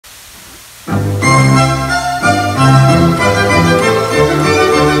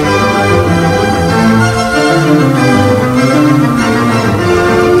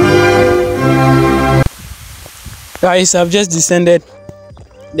Guys, I've just descended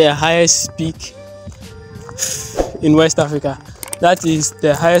the highest peak in West Africa. That is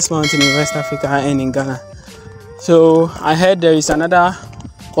the highest mountain in West Africa and in Ghana. So I heard there is another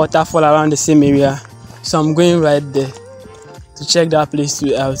waterfall around the same area, so I'm going right there to check that place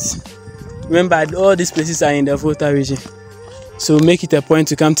out. Remember, all these places are in the Volta region, so make it a point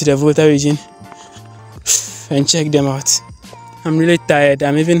to come to the Volta region and check them out. I'm really tired,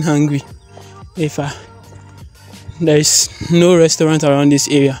 I'm even hungry. There is no restaurant around this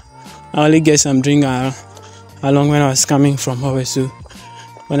area. I only get some drink along when I was coming from Hawaii, so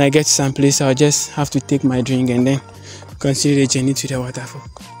when I get to some place I'll just have to take my drink and then continue the journey to the waterfall.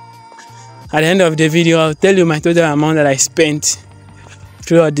 At the end of the video, I'll tell you my total amount that I spent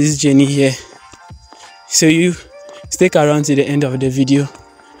throughout this journey here. So you stick around to the end of the video.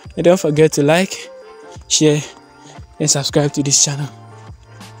 And don't forget to like, share, and subscribe to this channel.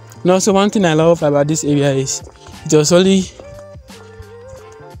 And also, one thing I love about this area is it was only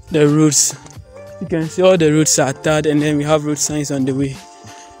the roads. You can see all the roads are tarred, and then we have road signs on the way.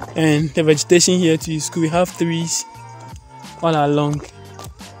 And the vegetation here too is cool. We have trees all along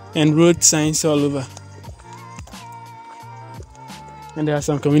and road signs all over. And there are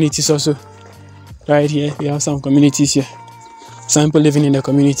some communities also right here. We have some communities here. Some people living in the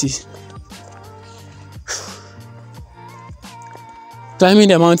communities. Climbing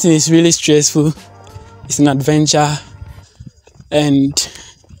the mountain is really stressful. It's an adventure, and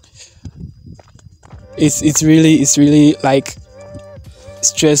it's really like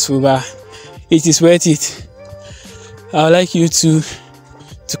stressful, but it is worth it. I would like you to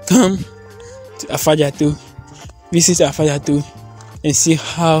come to Afajatu, visit Afajatu, and see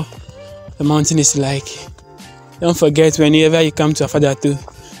how the mountain is like. Don't forget, whenever you come to Afajatu,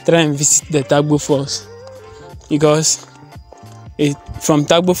 try and visit the Tagbo Falls, because from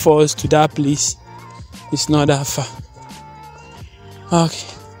Tagbo Falls to that place, it's not that far. Okay.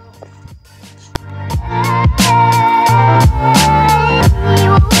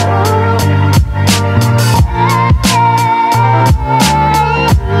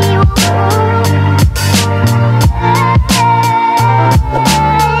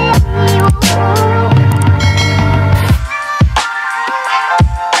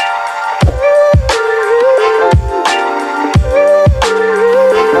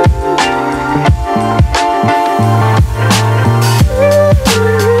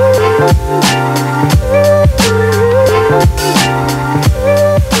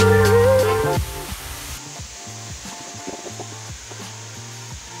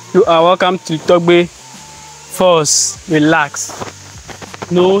 You are welcome to Tagbo Falls. Relax.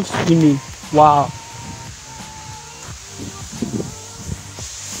 No swimming. Wow.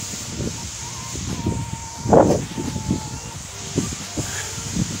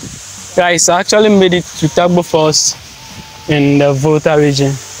 Guys, I actually made it to Tagbo Falls in the Volta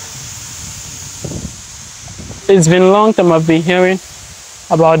region. It's been a long time I've been hearing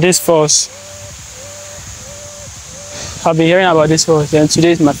about this falls. I've been hearing about this falls, and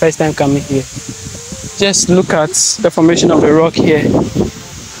today is my first time coming here. Just look at the formation of the rock here.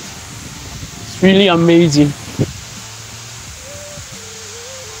 It's really amazing.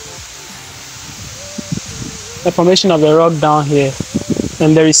 The formation of the rock down here,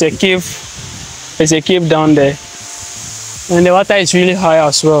 and there is a cave. There's a cave down there, and the water is really high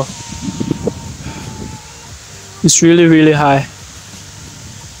as well. It's really high.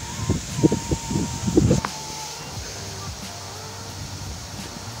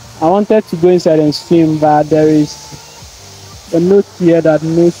 I wanted to go inside and swim, but there is a note here that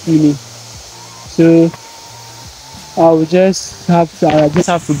no swimming. So I just have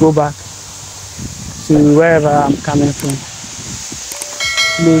to go back to wherever I'm coming from.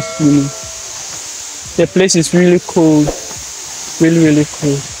 No swimming. The place is really cold, really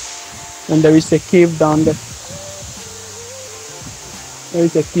cold, and there is a cave down there. There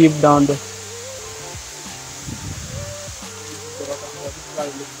is a cave down there.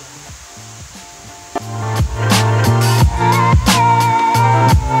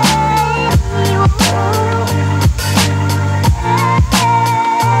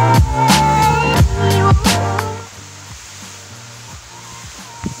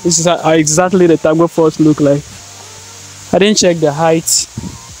 This is how exactly the Tagbo Falls look like. I didn't check the height,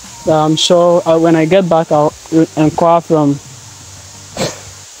 but I'm sure when I get back I'll inquire from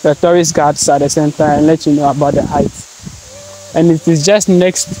the tourist guards at the center and let you know about the height. And it is just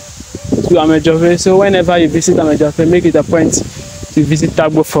next to Amejove, so whenever you visit Amejove, make it a point to visit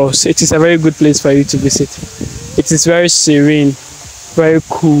Tagbo Falls. It is a very good place for you to visit. It is very serene, very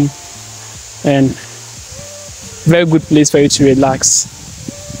cool, and very good place for you to relax.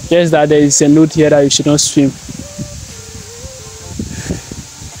 Just that there is a note here that you should not swim.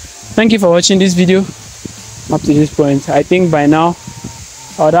 Thank you for watching this video up to this point. I think by now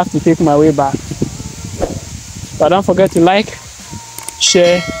I would have to take my way back. But don't forget to like,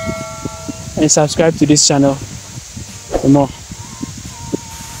 share and subscribe to this channel for more.